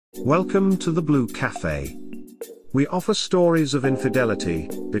Welcome to the Blue Cafe. We offer stories of infidelity,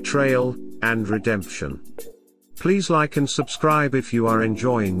 betrayal, and redemption. Please like and subscribe if you are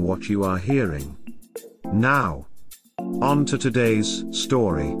enjoying what you are hearing. Now, on to today's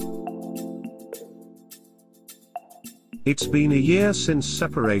story. It's been a year since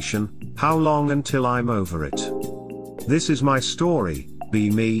separation. How long until I'm over it? This is my story,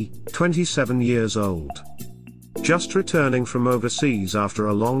 be me, 27 years old. Just returning from overseas after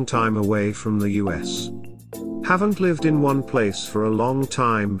a long time away from the US. Haven't lived in one place for a long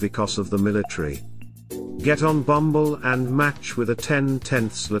time because of the military. Get on Bumble and match with a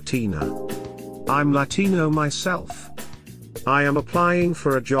 10/10ths Latina. I'm Latino myself. I am applying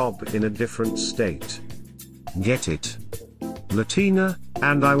for a job in a different state. Get it? Latina,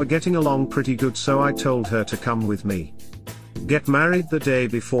 and I were getting along pretty good, so I told her to come with me. Get married the day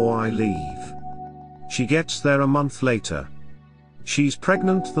before I leave. She gets there a month later. She's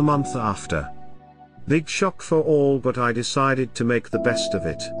pregnant the month after. Big shock for all, but I decided to make the best of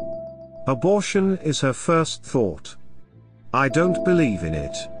it. Abortion is her first thought. I don't believe in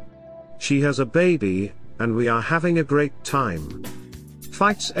it. She has a baby, and we are having a great time.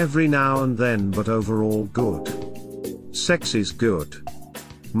 Fights every now and then, but overall good. Sex is good.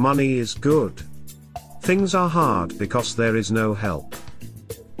 Money is good. Things are hard because there is no help.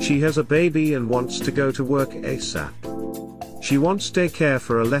 She has a baby and wants to go to work ASAP. She wants daycare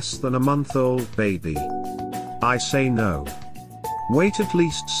for a less than a month-old baby. I say no. Wait at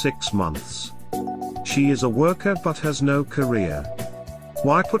least 6 months. She is a worker but has no career.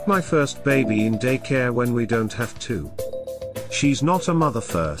 Why put my first baby in daycare when we don't have to? She's not a mother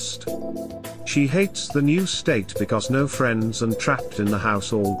first. She hates the new state because no friends and trapped in the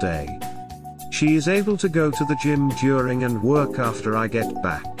house all day. She is able to go to the gym during and work after I get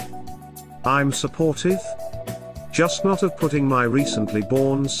back. I'm supportive, just not of putting my recently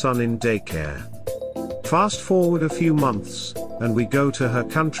born son in daycare. Fast forward a few months, and we go to her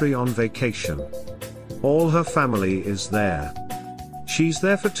country on vacation. All her family is there. She's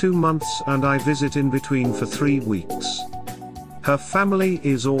there for 2 months and I visit in between for 3 weeks. Her family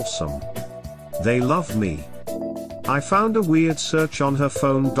is awesome. They love me. I found a weird search on her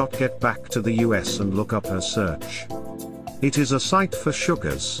phone. Get back to the US and look up her search. It is a site for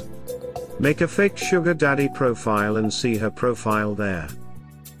sugars. Make a fake sugar daddy profile and see her profile there.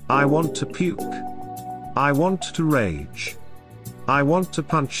 I want to puke. I want to rage. I want to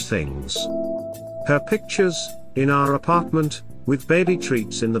punch things. Her pictures, in our apartment, with baby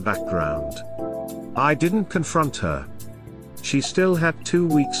treats in the background. I didn't confront her. She still had 2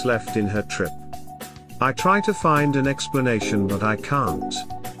 weeks left in her trip. I try to find an explanation, but I can't.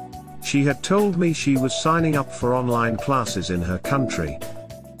 She had told me she was signing up for online classes in her country.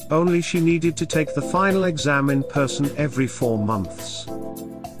 Only she needed to take the final exam in person every 4 months.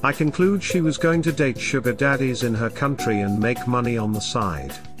 I conclude she was going to date sugar daddies in her country and make money on the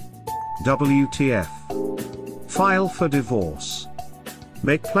side. WTF. File for divorce.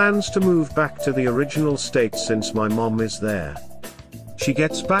 Make plans to move back to the original state since my mom is there. She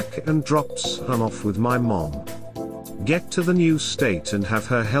gets back and drops him off with my mom. Get to the new state and have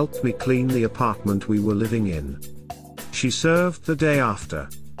her help me clean the apartment we were living in. She served the day after.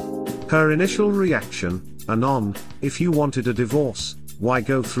 Her initial reaction, anon, if you wanted a divorce, why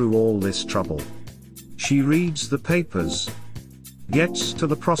go through all this trouble? She reads the papers. Gets to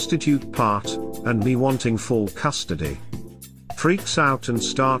the prostitute part, and me wanting full custody. Freaks out and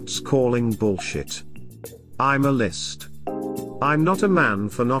starts calling bullshit. I'm a list. I'm not a man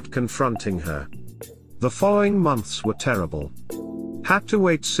for not confronting her. The following months were terrible. Had to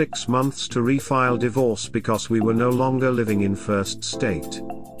wait 6 months to refile divorce because we were no longer living in first state.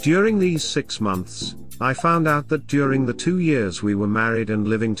 During these 6 months, I found out that during the 2 years we were married and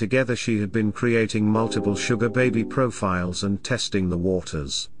living together, she had been creating multiple sugar baby profiles and testing the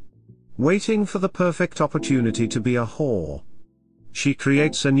waters. Waiting for the perfect opportunity to be a whore. She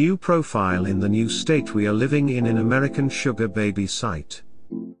creates a new profile in the new state we are living in American sugar baby site.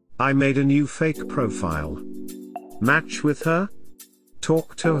 I made a new fake profile. Match with her?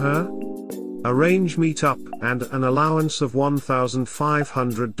 Talk to her? Arrange meet-up and an allowance of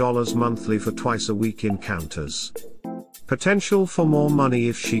 $1,500 monthly for twice-a-week encounters. Potential for more money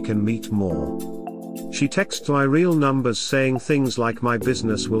if she can meet more. She texts my real numbers saying things like my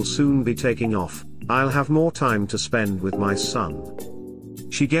business will soon be taking off, I'll have more time to spend with my son.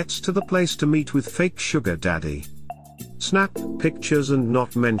 She gets to the place to meet with fake sugar daddy. Snap pictures and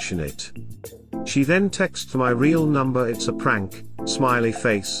not mention it. She then texts my real number, it's a prank, smiley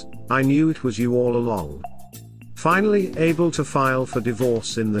face, I knew it was you all along. Finally able to file for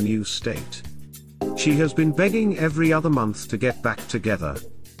divorce in the new state. She has been begging every other month to get back together.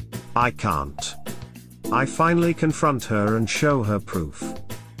 I can't. I finally confront her and show her proof.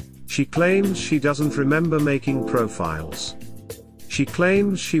 She claims she doesn't remember making profiles. She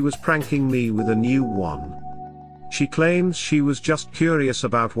claims she was pranking me with a new one. She claims she was just curious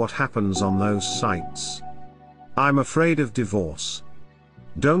about what happens on those sites. I'm afraid of divorce.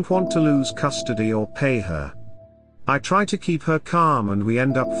 Don't want to lose custody or pay her. I try to keep her calm and we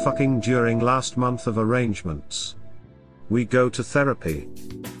end up fucking during last month of arrangements. We go to therapy.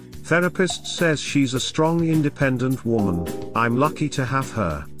 Therapist says she's a strong independent woman, I'm lucky to have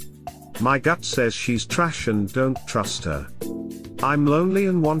her. My gut says she's trash and don't trust her. I'm lonely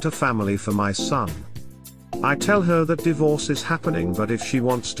and want a family for my son. I tell her that divorce is happening, but if she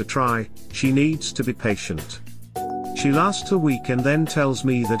wants to try, she needs to be patient. She lasts a week and then tells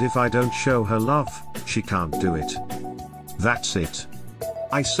me that if I don't show her love, she can't do it. That's it.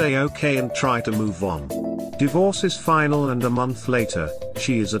 I say okay and try to move on. Divorce is final and a month later,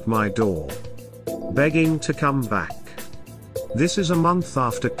 she is at my door, begging to come back. This is a month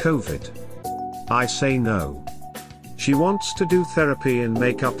after COVID. I say no. She wants to do therapy and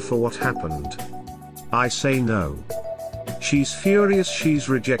make up for what happened. I say no. She's furious she's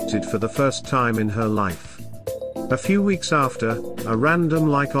rejected for the first time in her life. A few weeks after, a random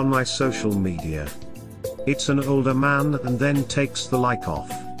like on my social media. It's an older man and then takes the like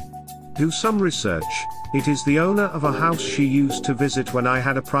off. Do some research, it is the owner of a house she used to visit when I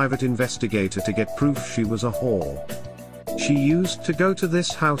had a private investigator to get proof she was a whore. She used to go to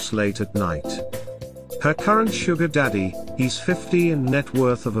this house late at night. Her current sugar daddy, he's 50 and net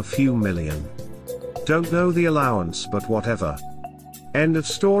worth of a few million. Don't know the allowance but whatever. End of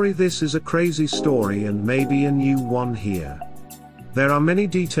story. This is a crazy story and maybe a new one here. There are many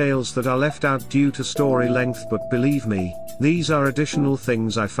details that are left out due to story length, but believe me, these are additional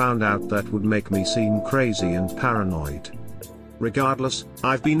things I found out that would make me seem crazy and paranoid. Regardless,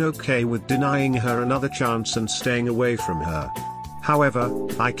 I've been okay with denying her another chance and staying away from her. However,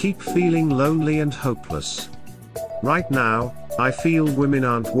 I keep feeling lonely and hopeless. Right now, I feel women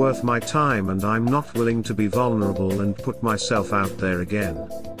aren't worth my time and I'm not willing to be vulnerable and put myself out there again.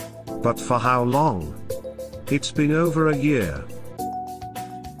 But for how long? It's been over a year.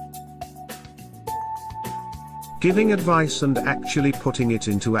 Giving advice and actually putting it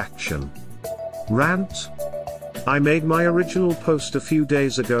into action. Rant? I made my original post a few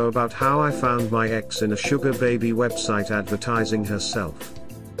days ago about how I found my ex in a sugar baby website advertising herself.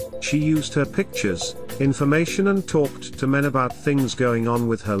 She used her pictures, information and talked to men about things going on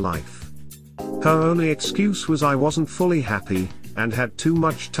with her life. Her only excuse was I wasn't fully happy, and had too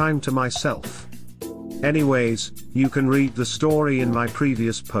much time to myself. Anyways, you can read the story in my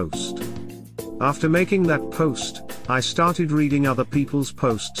previous post. After making that post, I started reading other people's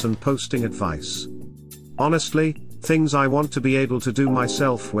posts and posting advice. Honestly, things I want to be able to do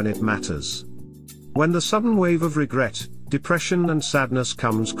myself when it matters. When the sudden wave of regret, depression and sadness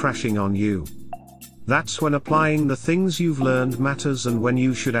comes crashing on you. That's when applying the things you've learned matters and when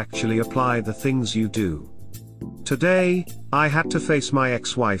you should actually apply the things you do. Today, I had to face my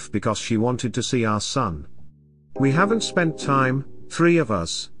ex-wife because she wanted to see our son. We haven't spent time, 3 of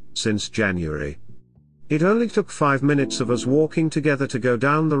us, since January. It only took 5 minutes of us walking together to go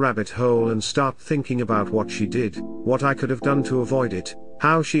down the rabbit hole and start thinking about what she did, what I could have done to avoid it,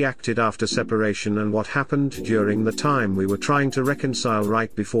 how she acted after separation and what happened during the time we were trying to reconcile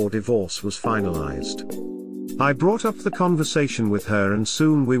right before divorce was finalized. I brought up the conversation with her and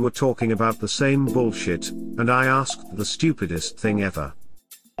soon we were talking about the same bullshit, and I asked the stupidest thing ever.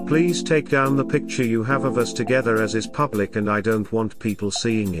 Please take down the picture you have of us together as is public and I don't want people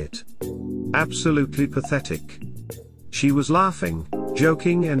seeing it. Absolutely pathetic. She was laughing,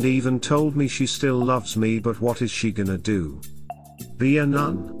 joking and even told me she still loves me, but what is she gonna do? Be a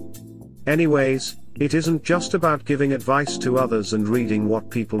nun? Anyways, it isn't just about giving advice to others and reading what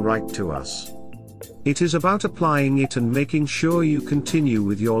people write to us. It is about applying it and making sure you continue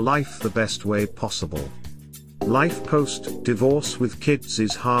with your life the best way possible. Life post-divorce with kids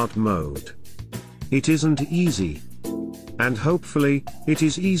is hard mode. It isn't easy. And hopefully, it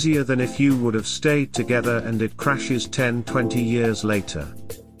is easier than if you would have stayed together and it crashes 10-20 years later.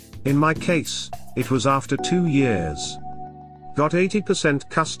 In my case, it was after 2 years. Got 80%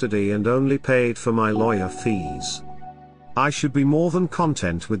 custody and only paid for my lawyer fees. I should be more than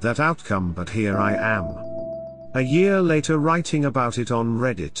content with that outcome, but here I am. A year later writing about it on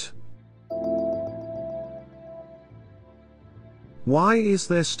Reddit. Why is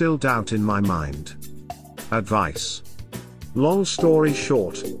there still doubt in my mind? Advice. Long story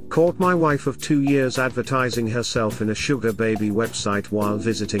short, caught my wife of 2 years advertising herself in a sugar baby website while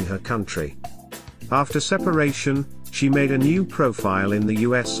visiting her country. After separation, she made a new profile in the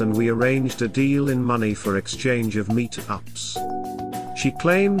US and we arranged a deal in money for exchange of meet-ups. She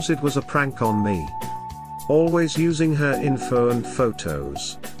claims it was a prank on me, always using her info and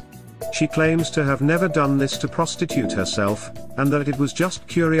photos. She claims to have never done this to prostitute herself, and that it was just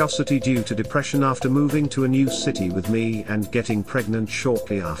curiosity due to depression after moving to a new city with me and getting pregnant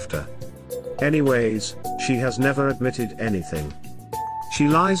shortly after. Anyways, she has never admitted anything. She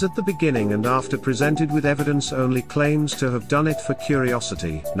lies at the beginning and after presented with evidence only claims to have done it for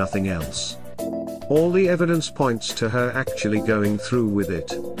curiosity, nothing else. All the evidence points to her actually going through with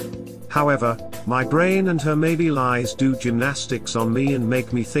it. However, my brain and her maybe lies do gymnastics on me and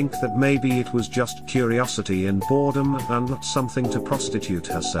make me think that maybe it was just curiosity and boredom and not something to prostitute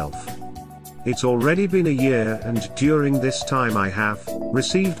herself. It's already been a year and during this time I have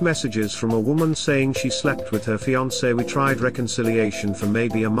received messages from a woman saying she slept with her fiancé. We tried reconciliation for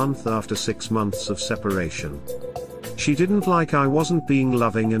maybe a month after 6 months of separation. She didn't like I wasn't being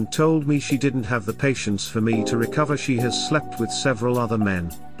loving and told me she didn't have the patience for me to recover. She has slept with several other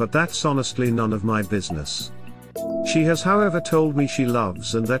men, but that's honestly none of my business. She has however told me she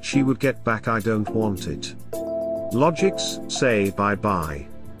loves and that she would get back. I don't want it. Logics say bye-bye.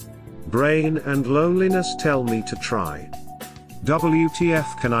 Brain and loneliness tell me to try.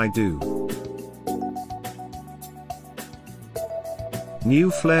 WTF can I do?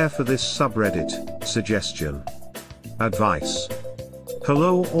 New flair for this subreddit, suggestion. Advice.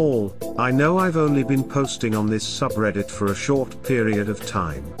 Hello all, I know I've only been posting on this subreddit for a short period of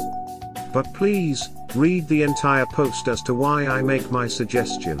time. But please, read the entire post as to why I make my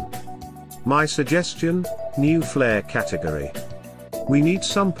suggestion. My suggestion, new flair category. We need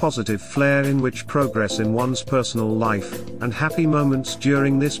some positive flair in which progress in one's personal life, and happy moments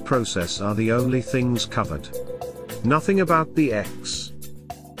during this process are the only things covered. Nothing about the ex.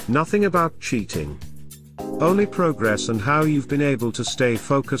 Nothing about cheating. Only progress and how you've been able to stay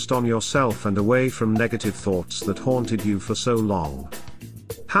focused on yourself and away from negative thoughts that haunted you for so long.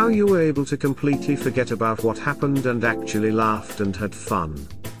 How you were able to completely forget about what happened and actually laughed and had fun.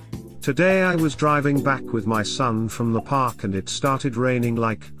 Today I was driving back with my son from the park and it started raining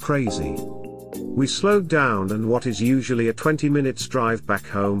like crazy. We slowed down and what is usually a 20 minutes drive back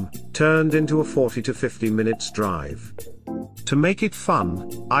home, turned into a 40 to 50 minutes drive. To make it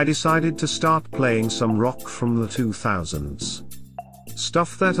fun, I decided to start playing some rock from the 2000s.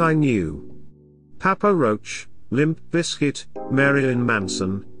 Stuff that I knew. Papa Roach, Limp Bizkit, Marilyn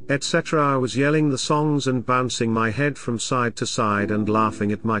Manson, etc. I was yelling the songs and bouncing my head from side to side and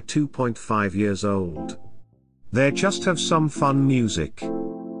laughing at my 2.5 years old. They just have some fun music.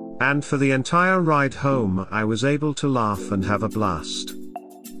 And for the entire ride home I was able to laugh and have a blast.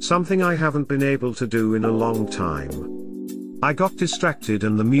 Something I haven't been able to do in a long time. I got distracted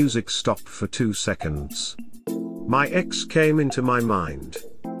and the music stopped for 2 seconds. My ex came into my mind.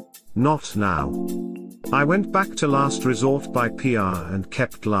 Not now. I went back to Last Resort by PR and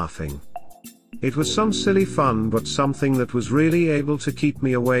kept laughing. It was some silly fun but something that was really able to keep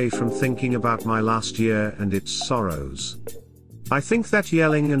me away from thinking about my last year and its sorrows. I think that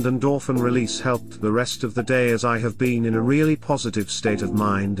yelling and endorphin release helped the rest of the day as I have been in a really positive state of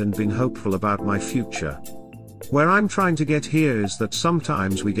mind and been hopeful about my future. Where I'm trying to get here is that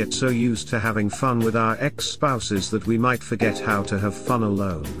sometimes we get so used to having fun with our ex-spouses that we might forget how to have fun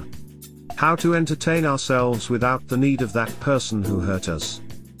alone. How to entertain ourselves without the need of that person who hurt us.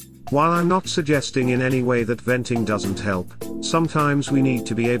 While I'm not suggesting in any way that venting doesn't help, sometimes we need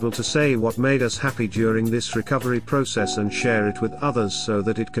to be able to say what made us happy during this recovery process and share it with others so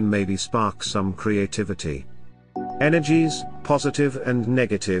that it can maybe spark some creativity. Energies, positive and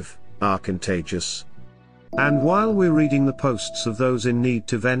negative, are contagious. And while we're reading the posts of those in need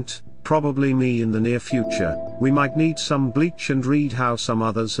to vent, probably me in the near future, we might need some bleach and read how some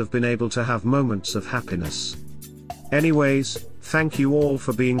others have been able to have moments of happiness. Anyways, thank you all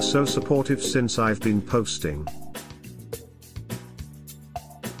for being so supportive since I've been posting.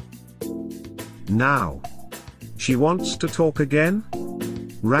 Now. She wants to talk again?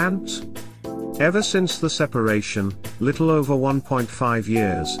 Rant? Ever since the separation, little over 1.5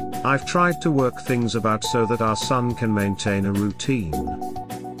 years, I've tried to work things about so that our son can maintain a routine.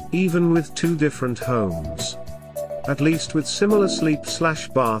 Even with 2 different homes. At least with similar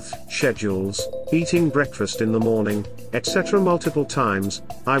sleep/bath schedules, eating breakfast in the morning, etc. multiple times,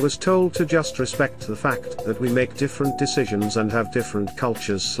 I was told to just respect the fact that we make different decisions and have different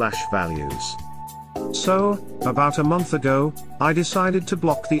cultures/values. So, about a month ago, I decided to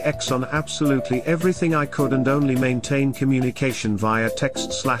block the ex on absolutely everything I could and only maintain communication via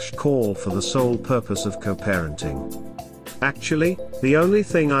text/call for the sole purpose of co-parenting. Actually, the only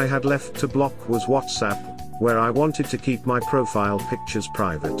thing I had left to block was WhatsApp, where I wanted to keep my profile pictures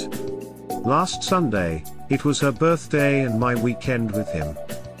private. Last Sunday, it was her birthday and my weekend with him.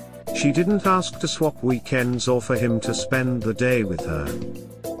 She didn't ask to swap weekends or for him to spend the day with her.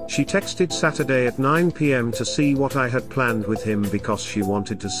 She texted Saturday at 9 p.m. to see what I had planned with him because she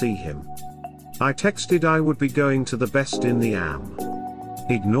wanted to see him. I texted I would be going to the Best in the Am.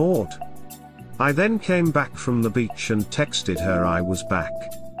 Ignored. I then came back from the beach and texted her I was back.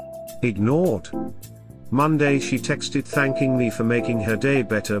 Ignored. Monday she texted thanking me for making her day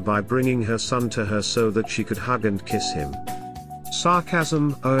better by bringing her son to her so that she could hug and kiss him.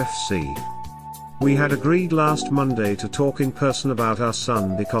 Sarcasm, OFC. We had agreed last Monday to talk in person about our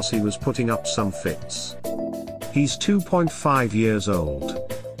son because he was putting up some fits. He's 2.5 years old.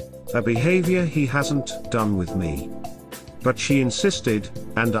 A behavior he hasn't done with me. But she insisted,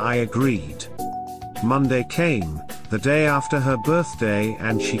 and I agreed. Monday came, the day after her birthday,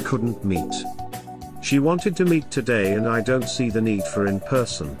 and she couldn't meet. She wanted to meet today and I don't see the need for in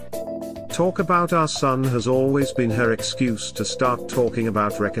person. Talk about our son has always been her excuse to start talking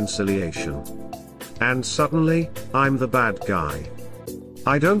about reconciliation. And suddenly, I'm the bad guy.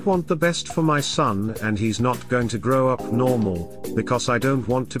 I don't want the best for my son and he's not going to grow up normal, because I don't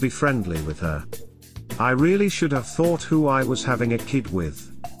want to be friendly with her. I really should have thought who I was having a kid with.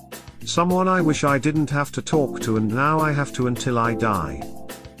 Someone I wish I didn't have to talk to and now I have to until I die.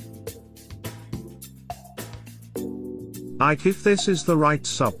 If this is the right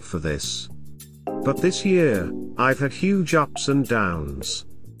sub for this. But this year, I've had huge ups and downs.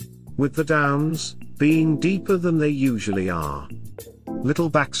 With the downs, being deeper than they usually are. Little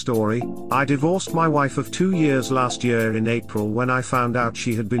backstory, I divorced my wife of 2 years last year in April when I found out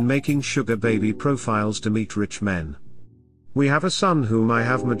she had been making sugar baby profiles to meet rich men. We have a son whom I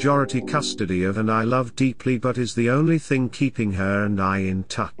have majority custody of and I love deeply but is the only thing keeping her and I in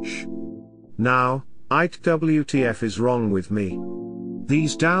touch. Now, WTF is wrong with me?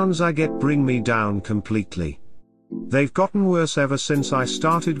 These downs I get bring me down completely. They've gotten worse ever since I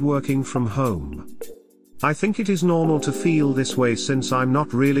started working from home. I think it is normal to feel this way since I'm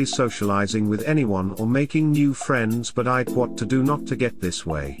not really socializing with anyone or making new friends, but what to do not to get this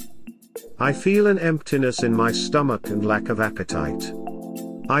way. I feel an emptiness in my stomach and lack of appetite.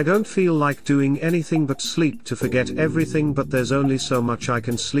 I don't feel like doing anything but sleep to forget everything, but there's only so much I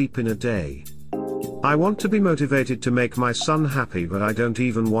can sleep in a day. I want to be motivated to make my son happy, but I don't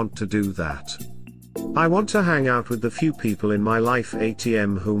even want to do that. I want to hang out with the few people in my life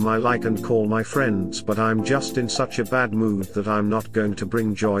ATM whom I like and call my friends, but I'm just in such a bad mood that I'm not going to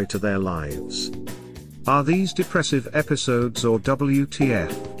bring joy to their lives. Are these depressive episodes or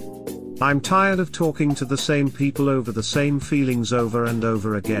WTF? I'm tired of talking to the same people over the same feelings over and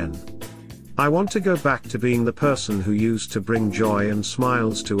over again. I want to go back to being the person who used to bring joy and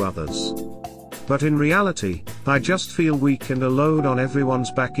smiles to others. But in reality, I just feel weak and a load on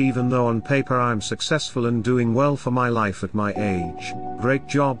everyone's back, even though on paper I'm successful and doing well for my life at my age. Great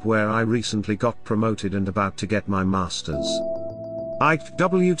job where I recently got promoted and about to get my master's.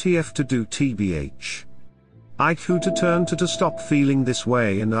 WTF to do TBH. Who to turn to stop feeling this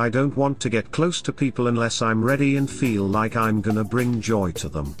way, and I don't want to get close to people unless I'm ready and feel like I'm gonna bring joy to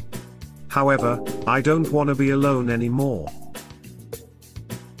them. However, I don't want to be alone anymore.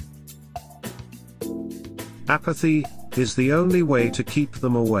 Apathy is the only way to keep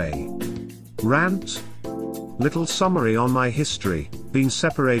them away. Rant. Little summary on my history: been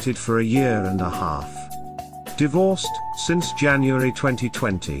separated for a year and a half. Divorced since January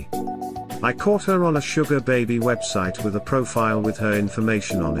 2020. I caught her on a sugar baby website with a profile with her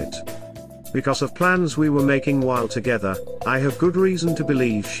information on it. Because of plans we were making while together, I have good reason to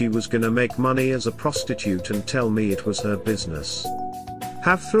believe she was gonna make money as a prostitute and tell me it was her business.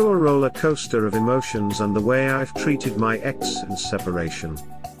 Have through a roller coaster of emotions and the way I've treated my ex since separation.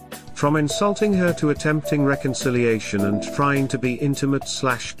 From insulting her to attempting reconciliation and trying to be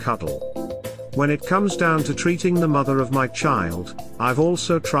intimate/cuddle. When it comes down to treating the mother of my child, I've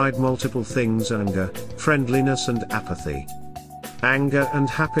also tried multiple things: anger, friendliness and apathy. Anger and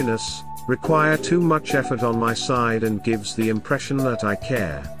happiness require too much effort on my side and gives the impression that I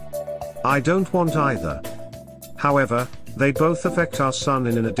care. I don't want either. However, they both affect our son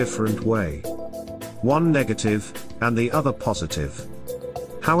in a different way. One negative, and the other positive.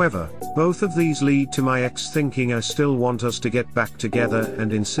 However, both of these lead to my ex thinking I still want us to get back together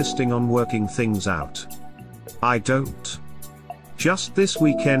and insisting on working things out. I don't. Just this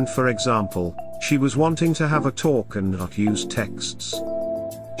weekend, for example, she was wanting to have a talk and not use texts.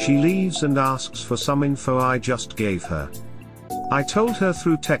 She leaves and asks for some info I just gave her. I told her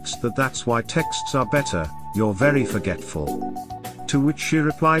through text that that's why texts are better, you're very forgetful. To which she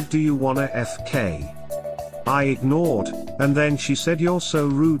replied, do you wanna FK? I ignored, and then she said, you're so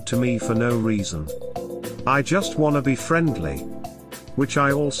rude to me for no reason. I just wanna be friendly. Which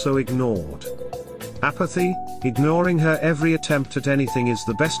I also ignored. Apathy, ignoring her every attempt at anything is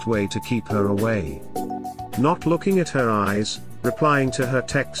the best way to keep her away. Not looking at her eyes, replying to her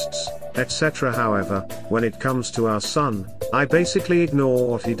texts, etc. However, when it comes to our son, I basically ignore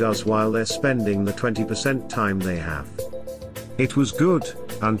what he does while they're spending the 20% time they have. It was good,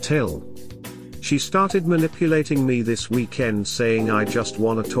 until she started manipulating me this weekend saying I just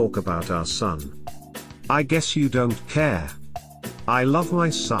wanna talk about our son. I guess you don't care. I love my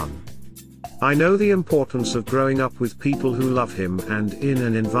son. I know the importance of growing up with people who love him and in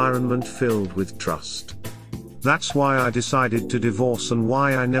an environment filled with trust. That's why I decided to divorce and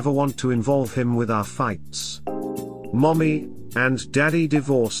why I never want to involve him with our fights. Mommy and Daddy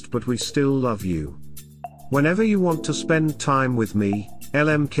divorced, but we still love you. Whenever you want to spend time with me,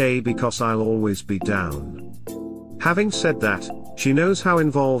 LMK, because I'll always be down. Having said that, she knows how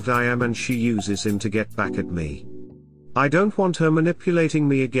involved I am and she uses him to get back at me. I don't want her manipulating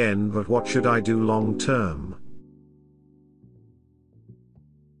me again, but what should I do long term?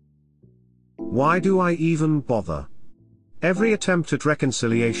 Why do I even bother? Every attempt at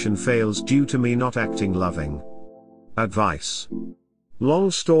reconciliation fails due to me not acting loving. Advice.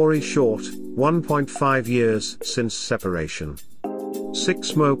 Long story short, 1.5 years since separation.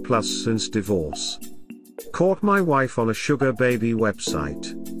 6 more plus since divorce. Caught my wife on a sugar baby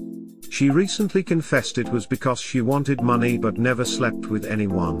website. She recently confessed it was because she wanted money but never slept with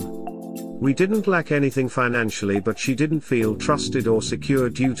anyone. We didn't lack anything financially, but she didn't feel trusted or secure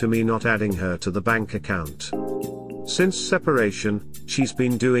due to me not adding her to the bank account. Since separation, she's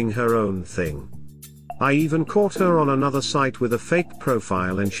been doing her own thing. I even caught her on another site with a fake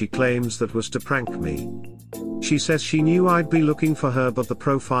profile and she claims that was to prank me. She says she knew I'd be looking for her, but the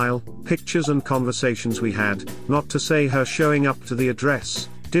profile, pictures and conversations we had, not to say her showing up to the address,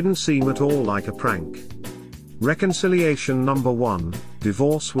 didn't seem at all like a prank. Reconciliation number 1,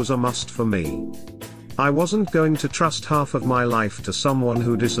 divorce was a must for me. I wasn't going to trust half of my life to someone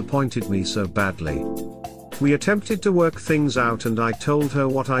who disappointed me so badly. We attempted to work things out and I told her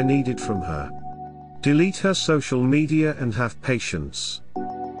what I needed from her. Delete her social media and have patience.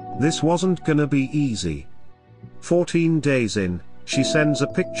 This wasn't gonna be easy. 14 days in, she sends a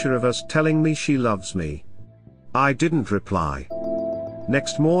picture of us telling me she loves me. I didn't reply.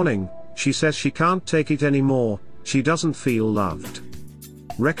 Next morning, she says she can't take it anymore, she doesn't feel loved.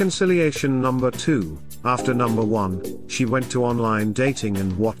 Reconciliation number 2, after number 1, she went to online dating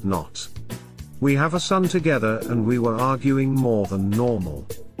and whatnot. We have a son together and we were arguing more than normal.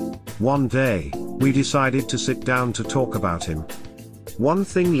 One day, we decided to sit down to talk about him. One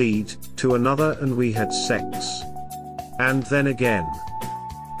thing led to another and we had sex. And then again.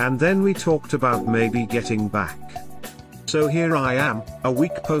 And then we talked about maybe getting back. So here I am, a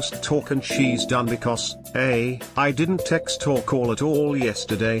week post talk and she's done because, A, I didn't text or call at all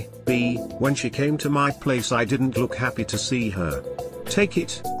yesterday, B, when she came to my place I didn't look happy to see her. Take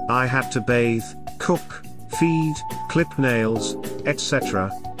it, I had to bathe, cook, feed, clip nails,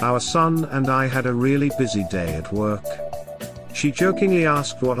 etc. Our son and I had a really busy day at work. She jokingly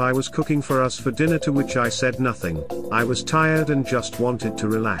asked what I was cooking for us for dinner, to which I said nothing, I was tired and just wanted to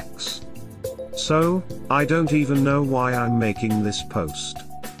relax. So, I don't even know why I'm making this post.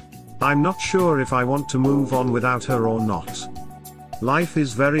 I'm not sure if I want to move on without her or not. Life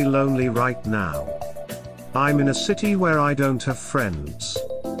is very lonely right now. I'm in a city where I don't have friends.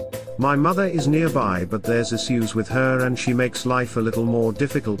 My mother is nearby, but there's issues with her and she makes life a little more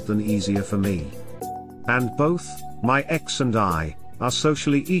difficult than easier for me. And both, my ex and I, are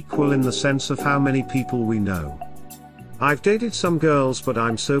socially equal in the sense of how many people we know. I've dated some girls, but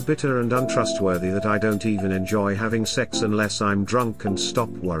I'm so bitter and untrustworthy that I don't even enjoy having sex unless I'm drunk and stop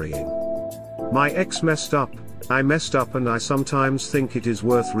worrying. My ex messed up, I messed up, and I sometimes think it is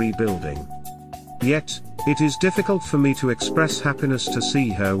worth rebuilding. Yet, it is difficult for me to express happiness to see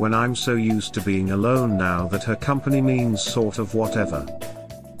her when I'm so used to being alone now that her company means sort of whatever.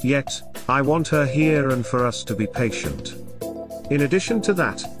 Yet, I want her here and for us to be patient. In addition to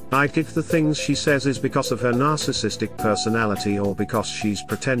that, I think the things she says is because of her narcissistic personality or because she's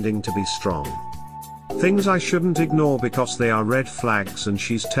pretending to be strong. Things I shouldn't ignore because they are red flags and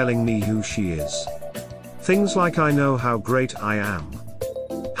she's telling me who she is. Things like I know how great I am.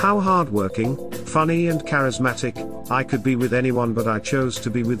 How hardworking, funny and charismatic I could be with anyone, but I chose to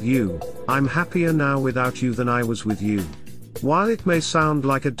be with you. I'm happier now without you than I was with you. While it may sound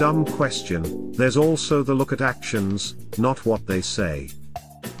like a dumb question, there's also the look at actions, not what they say.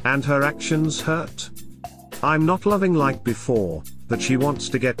 And her actions hurt. I'm not loving like before, that she wants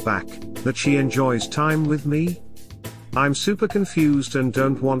to get back, that she enjoys time with me? I'm super confused and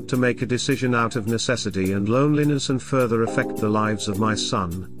don't want to make a decision out of necessity and loneliness and further affect the lives of my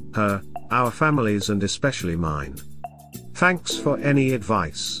son, her, our families and especially mine. Thanks for any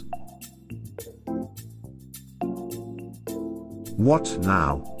advice. What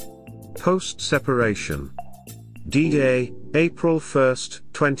now? Post-separation. D-Day, April 1st,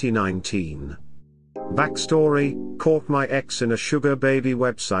 2019. Backstory: caught my ex in a sugar baby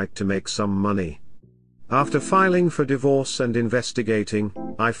website to make some money. After filing for divorce and investigating,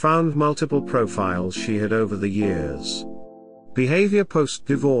 I found multiple profiles she had over the years. Behavior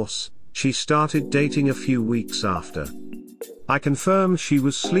post-divorce: she started dating a few weeks after. I confirmed she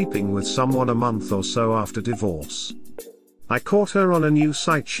was sleeping with someone a month or so after divorce. I caught her on a new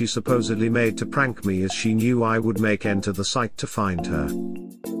site she supposedly made to prank me, as she knew I would make enter the site to find her.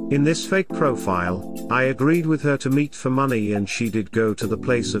 In this fake profile, I agreed with her to meet for money and she did go to the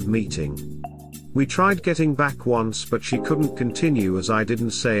place of meeting. We tried getting back once but she couldn't continue as I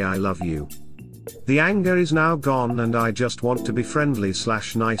didn't say I love you. The anger is now gone and I just want to be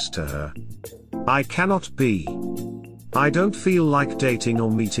friendly/nice to her. I cannot be. I don't feel like dating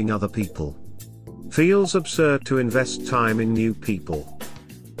or meeting other people. Feels absurd to invest time in new people.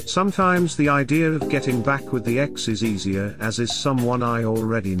 Sometimes the idea of getting back with the ex is easier, as is someone I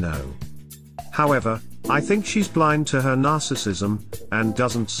already know. However, I think she's blind to her narcissism, and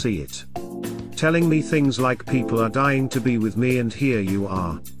doesn't see it. Telling me things like people are dying to be with me and here you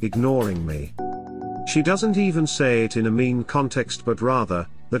are, ignoring me. She doesn't even say it in a mean context but rather,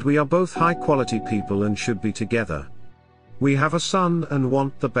 that we are both high quality people and should be together. We have a son and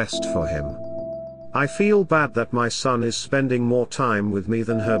want the best for him. I feel bad that my son is spending more time with me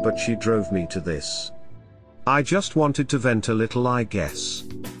than her, but she drove me to this. I just wanted to vent a little, I guess.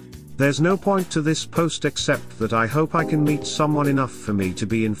 There's no point to this post except that I hope I can meet someone enough for me to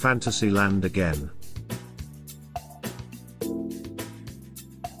be in fantasy land again.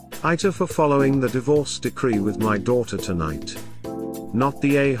 AITA for following the divorce decree with my daughter tonight. Not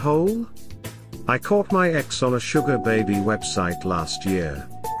the a-hole? I caught my ex on a sugar baby website last year.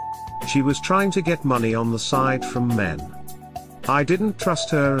 She was trying to get money on the side from men. I didn't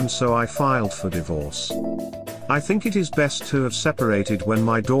trust her and so I filed for divorce. I think it is best to have separated when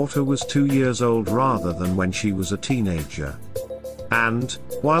my daughter was 2 years old rather than when she was a teenager. And,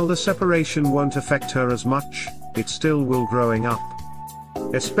 while the separation won't affect her as much, it still will growing up.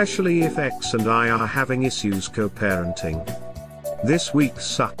 Especially if ex and I are having issues co-parenting. This week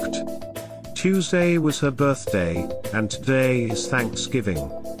sucked. Tuesday was her birthday, and today is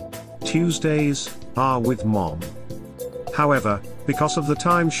Thanksgiving. Tuesdays are with mom. However, because of the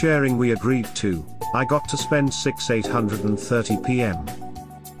time sharing we agreed to, I got to spend 8:30 p.m.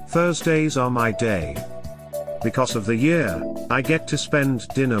 Thursdays are my day. Because of the year, I get to spend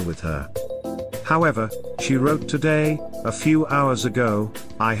dinner with her. However, she wrote today, a few hours ago,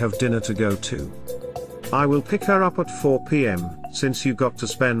 I have dinner to go to. I will pick her up at 4 p.m, since you got to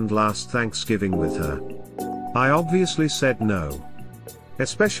spend last Thanksgiving with her. I obviously said no.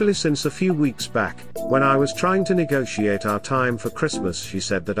 Especially since a few weeks back, when I was trying to negotiate our time for Christmas, she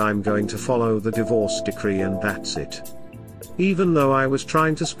said that I'm going to follow the divorce decree and that's it. Even though I was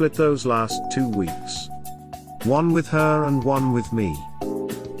trying to split those last 2 weeks. One with her and one with me.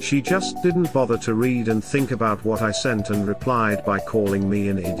 She just didn't bother to read and think about what I sent and replied by calling me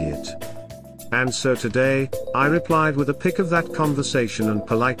an idiot. And so today, I replied with a pic of that conversation and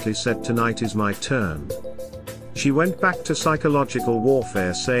politely said tonight is my turn. She went back to psychological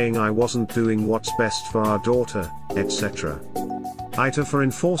warfare saying I wasn't doing what's best for our daughter, etc. AITA for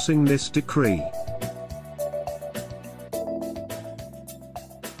enforcing this decree.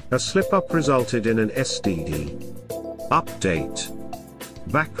 A slip-up resulted in an STD. Update.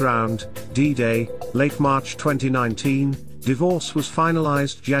 Background: D-Day, late March 2019, divorce was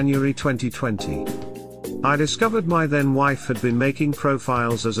finalized January 2020. I discovered my then wife had been making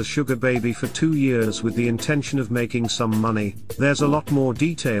profiles as a sugar baby for 2 years with the intention of making some money. There's a lot more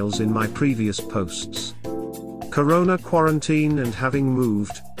details in my previous posts. Corona quarantine and having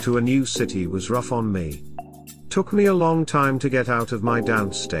moved to a new city was rough on me. Took me a long time to get out of my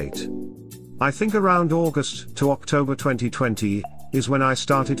downstate. I think around August to October 2020 is when I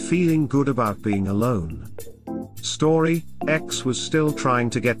started feeling good about being alone. Story: ex was still trying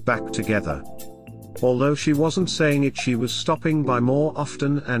to get back together. Although she wasn't saying it, she was stopping by more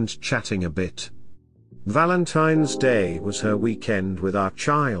often and chatting a bit. Valentine's Day was her weekend with our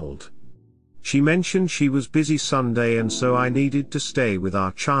child. She mentioned she was busy Sunday and so I needed to stay with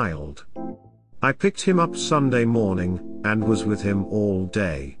our child. I picked him up Sunday morning, and was with him all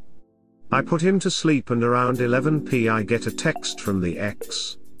day. I put him to sleep and around 11 p. I get a text from the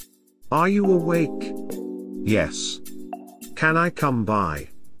ex. "Are you awake?" "Yes." "Can I come by?"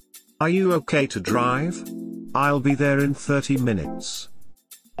 "Are you okay to drive?" "I'll be there in 30 minutes.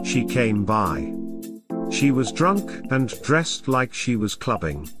 She came by. She was drunk and dressed like she was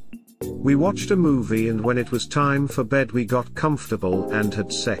clubbing. We watched a movie and when it was time for bed we got comfortable and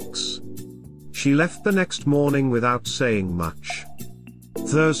had sex. She left the next morning without saying much.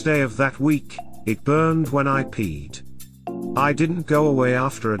 Thursday of that week, it burned when I peed. I didn't go away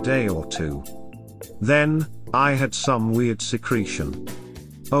after a day or two. Then, I had some weird secretion.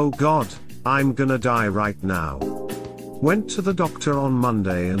 Oh God, I'm gonna die right now. Went to the doctor on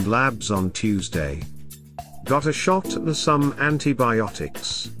Monday and labs on Tuesday. Got a shot and some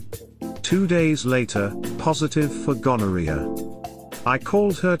antibiotics. 2 days later, positive for gonorrhea. I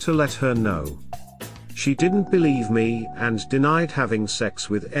called her to let her know. She didn't believe me and denied having sex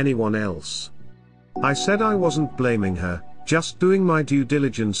with anyone else. I said I wasn't blaming her, just doing my due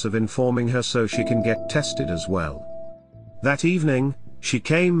diligence of informing her so she can get tested as well. That evening, she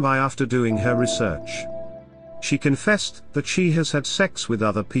came by after doing her research. She confessed that she has had sex with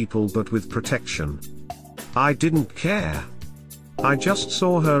other people but with protection. I didn't care. I just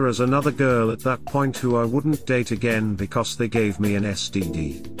saw her as another girl at that point who I wouldn't date again because they gave me an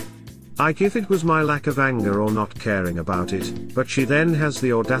STD. If it was my lack of anger or not caring about it, but she then has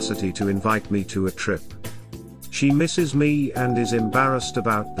the audacity to invite me to a trip. She misses me and is embarrassed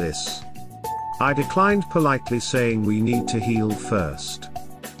about this. I declined politely saying we need to heal first.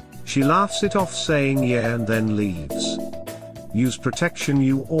 She laughs it off saying yeah and then leaves. Use protection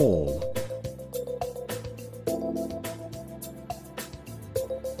you all.